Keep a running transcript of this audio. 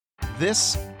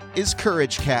This is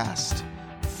Courage Cast.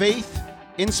 Faith,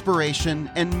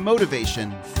 inspiration, and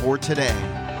motivation for today.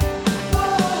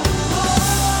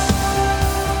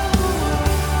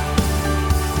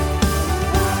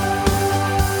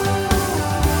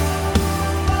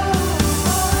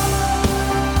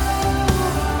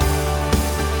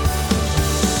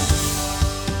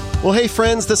 Well, hey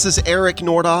friends, this is Eric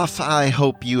Nordoff. I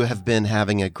hope you have been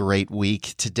having a great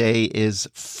week. Today is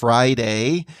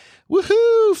Friday.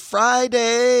 Woohoo!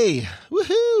 Friday!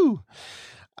 Woohoo!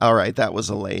 All right, that was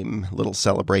a lame little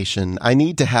celebration. I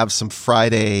need to have some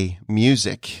Friday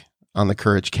music on the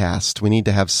Courage Cast. We need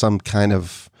to have some kind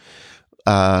of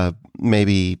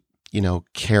maybe,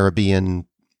 Caribbean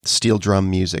steel drum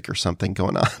music or something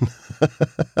going on.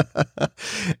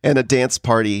 And a dance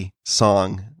party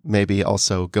song maybe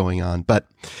also going on, but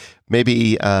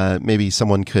maybe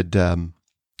someone could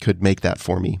make that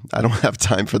for me. I don't have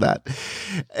time for that.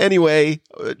 Anyway,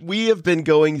 we have been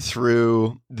going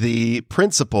through the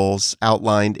principles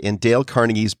outlined in Dale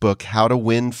Carnegie's book, How to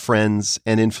Win Friends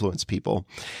and Influence People.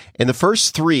 And the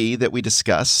first three that we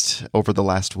discussed over the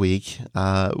last week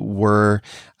were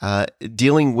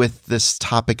dealing with this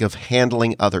topic of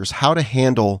handling others, how to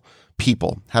handle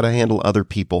people, how to handle other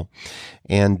people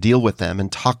and deal with them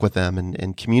and talk with them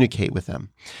and communicate with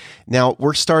them. Now,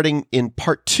 we're starting in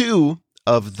part 2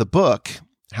 of the book,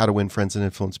 How to Win Friends and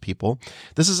Influence People.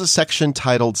 This is a section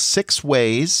titled 6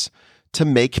 Ways to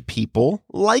Make People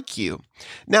Like You.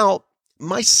 Now,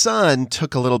 my son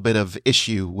took a little bit of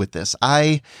issue with this.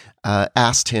 I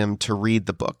asked him to read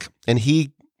the book, and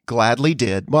he gladly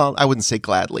did. Well, I wouldn't say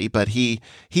gladly, but he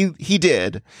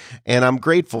did, and I'm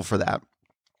grateful for that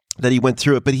he went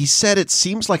through it. But he said, it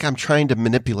seems like I'm trying to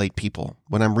manipulate people.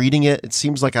 When I'm reading it, it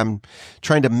seems like I'm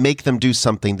trying to make them do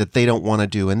something that they don't want to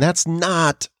do. And that's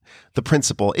not the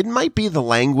principle. It might be the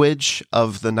language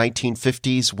of the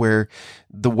 1950s where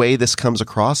the way this comes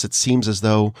across, it seems as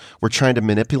though we're trying to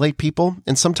manipulate people.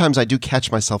 And sometimes I do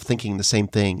catch myself thinking the same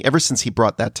thing. Ever since he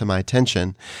brought that to my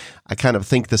attention, I kind of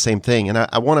think the same thing. And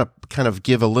I want to kind of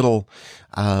give a little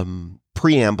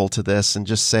preamble to this and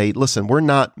just say, listen, we're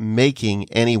not making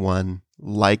anyone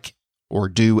like or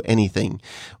do anything.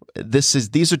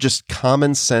 These are just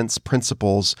common sense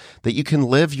principles that you can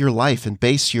live your life and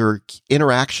base your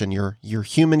interaction, your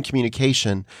human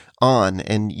communication on,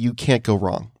 and you can't go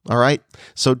wrong. All right?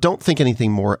 So don't think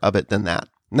anything more of it than that.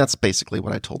 And that's basically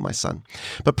what I told my son.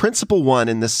 But principle 1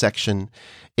 in this section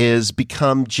is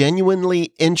become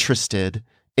genuinely interested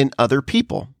in other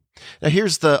people. Now,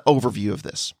 here's the overview of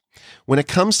this. When it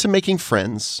comes to making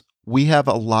friends, we have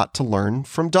a lot to learn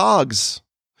from dogs.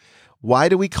 Why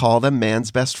do we call them man's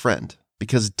best friend?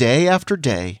 Because day after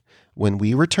day, when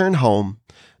we return home,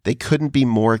 they couldn't be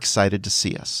more excited to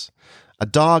see us. A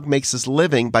dog makes his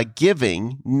living by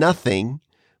giving nothing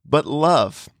but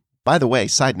love. By the way,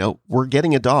 side note, we're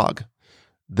getting a dog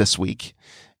this week.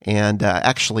 And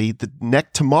actually,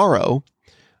 tomorrow,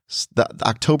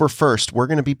 October 1st, we're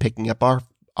going to be picking up our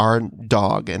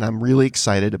dog, and I'm really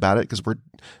excited about it because we're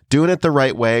doing it the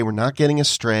right way. We're not getting a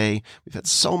stray. We've had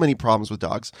so many problems with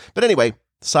dogs. But anyway,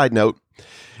 side note,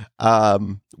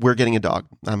 we're getting a dog.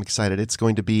 I'm excited. It's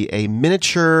going to be a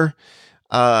miniature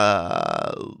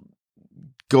golden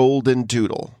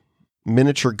doodle.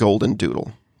 Miniature golden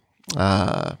doodle.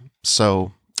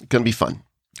 So going to be fun.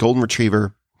 Golden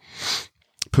retriever,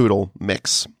 poodle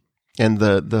mix. And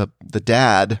the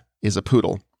dad is a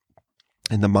poodle.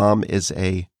 And the mom is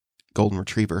a golden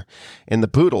retriever. And the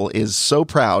poodle is so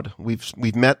proud.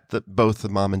 We've met both the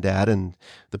mom and dad, and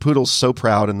the poodle's so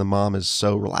proud, and the mom is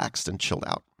so relaxed and chilled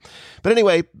out. But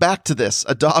anyway, back to this.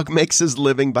 A dog makes his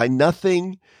living by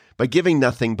giving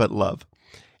nothing but love.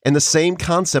 And the same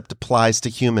concept applies to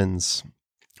humans.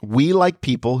 We like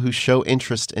people who show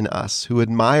interest in us, who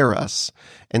admire us.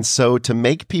 And so to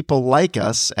make people like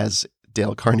us, as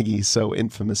Dale Carnegie so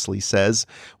infamously says,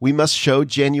 we must show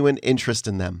genuine interest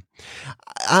in them.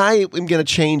 I am going to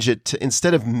change it to,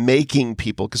 instead of making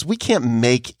people, because we can't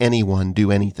make anyone do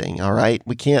anything, all right?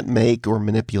 We can't make or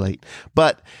manipulate.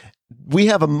 But we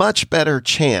have a much better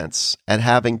chance at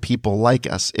having people like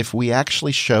us if we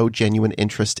actually show genuine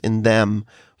interest in them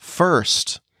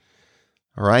first.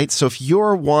 All right? So if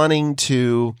you're wanting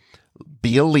to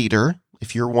be a leader,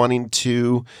 if you're wanting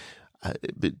to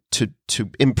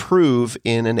improve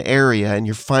in an area, and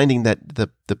you're finding that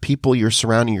the people you're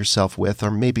surrounding yourself with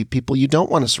are maybe people you don't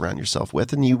want to surround yourself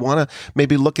with, and you want to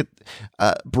maybe look at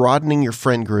broadening your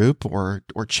friend group or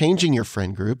changing your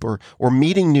friend group or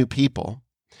meeting new people.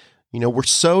 We're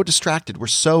so distracted. We're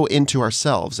so into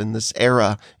ourselves in this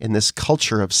era, in this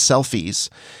culture of selfies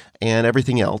and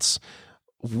everything else.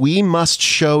 We must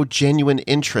show genuine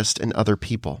interest in other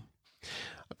people.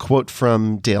 A quote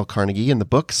from Dale Carnegie in the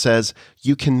book says,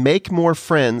 "You can make more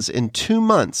friends in 2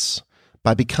 months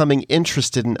by becoming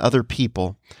interested in other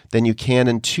people than you can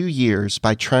in 2 years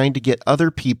by trying to get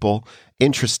other people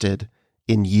interested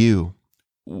in you."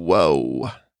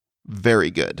 Whoa. Very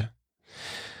good.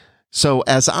 So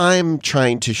as I'm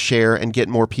trying to share and get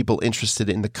more people interested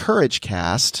in the Courage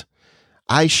Cast,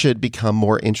 I should become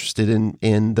more interested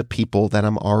in the people that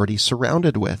I'm already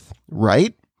surrounded with,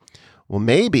 right? Well,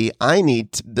 maybe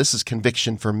this is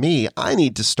conviction for me, I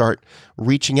need to start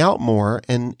reaching out more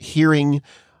and hearing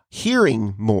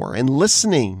more and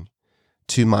listening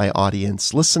to my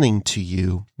audience, listening to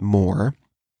you more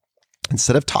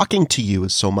instead of talking to you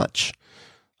so much.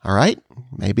 All right?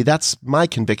 Maybe that's my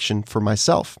conviction for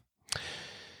myself.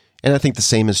 And I think the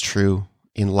same is true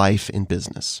in life, in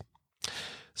business.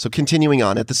 So continuing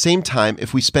on, at the same time,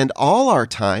 if we spend all our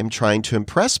time trying to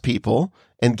impress people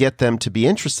and get them to be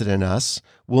interested in us,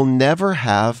 we'll never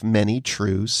have many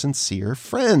true, sincere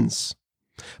friends.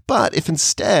 But if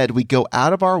instead we go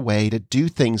out of our way to do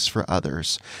things for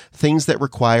others, things that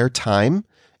require time,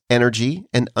 energy,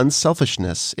 and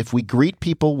unselfishness, if we greet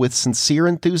people with sincere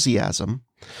enthusiasm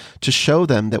to show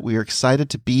them that we are excited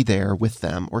to be there with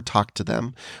them or talk to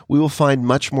them, we will find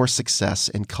much more success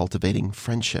in cultivating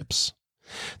friendships.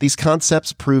 These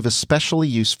concepts prove especially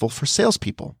useful for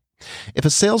salespeople. If a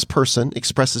salesperson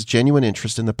expresses genuine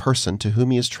interest in the person to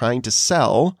whom he is trying to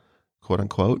sell, quote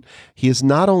unquote, he is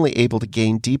not only able to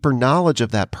gain deeper knowledge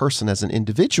of that person as an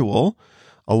individual,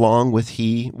 along with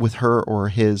her or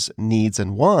his needs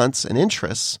and wants and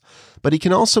interests, but he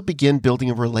can also begin building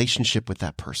a relationship with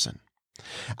that person.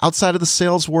 Outside of the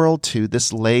sales world, too,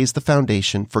 this lays the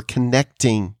foundation for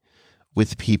connecting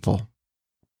with people.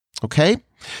 Okay?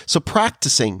 So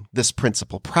practicing this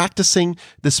principle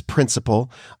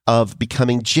of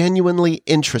becoming genuinely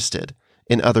interested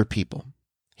in other people.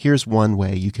 Here's one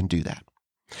way you can do that.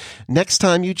 Next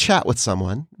time you chat with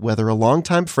someone, whether a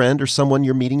longtime friend or someone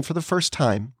you're meeting for the first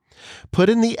time, put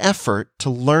in the effort to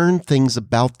learn things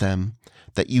about them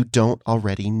that you don't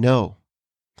already know.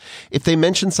 If they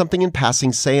mention something in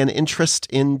passing, say an interest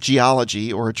in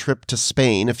geology or a trip to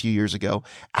Spain a few years ago,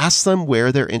 ask them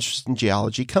where their interest in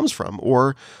geology comes from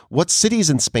or what cities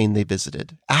in Spain they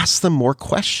visited. Ask them more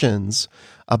questions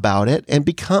about it and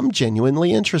become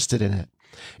genuinely interested in it.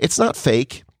 It's not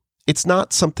fake. It's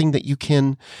not something that you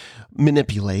can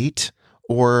manipulate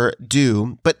or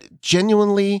do, but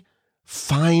genuinely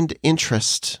find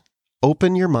interest.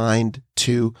 Open your mind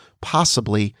to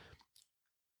possibly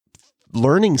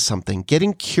learning something,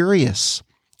 getting curious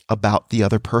about the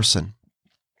other person.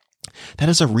 That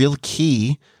is a real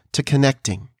key to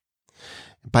connecting.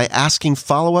 By asking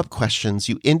follow-up questions,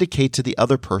 you indicate to the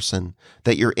other person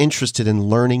that you're interested in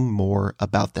learning more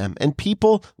about them. And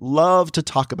people love to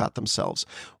talk about themselves.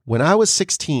 When I was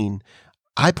 16,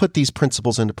 I put these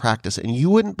principles into practice, and you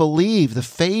wouldn't believe the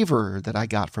favor that I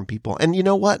got from people. And you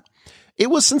know what? It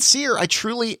was sincere. I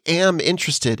truly am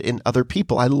interested in other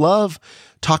people. I love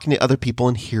talking to other people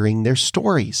and hearing their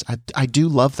stories. I do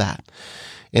love that.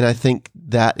 And I think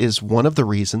that is one of the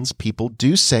reasons people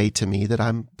do say to me that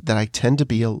I tend to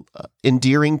be an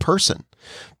endearing person,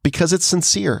 because it's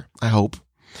sincere. I hope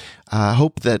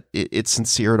that it's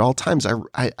sincere at all times.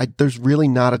 There's really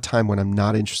not a time when I'm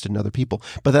not interested in other people.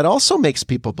 But that also makes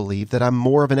people believe that I'm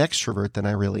more of an extrovert than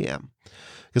I really am,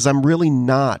 because I'm really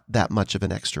not that much of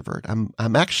an extrovert.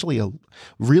 I'm actually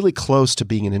really close to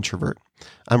being an introvert.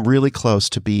 I'm really close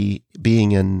to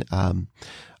being an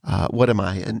what am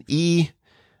I? An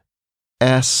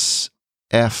ESFP.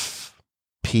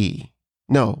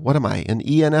 No, what am I? An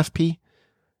ENFP?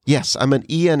 Yes, I'm an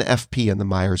ENFP in the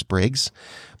Myers-Briggs,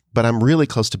 but I'm really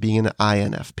close to being an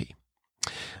INFP.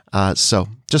 So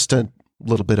just a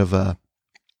little bit of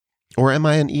or am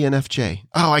I an ENFJ?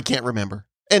 Oh, I can't remember.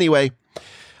 Anyway,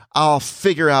 I'll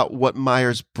figure out what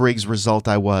Myers-Briggs result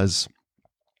I was,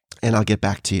 and I'll get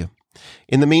back to you.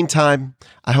 In the meantime,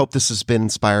 I hope this has been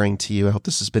inspiring to you. I hope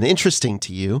this has been interesting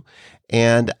to you.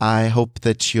 And I hope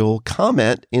that you'll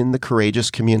comment in the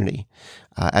Courageous Community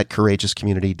at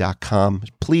courageouscommunity.com.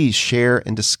 Please share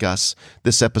and discuss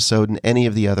this episode and any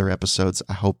of the other episodes.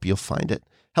 I hope you'll find it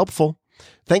helpful.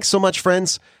 Thanks so much,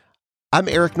 friends. I'm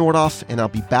Eric Nordoff, and I'll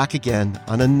be back again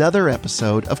on another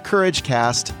episode of Courage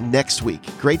Cast next week.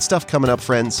 Great stuff coming up,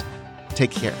 friends.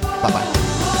 Take care. Bye-bye.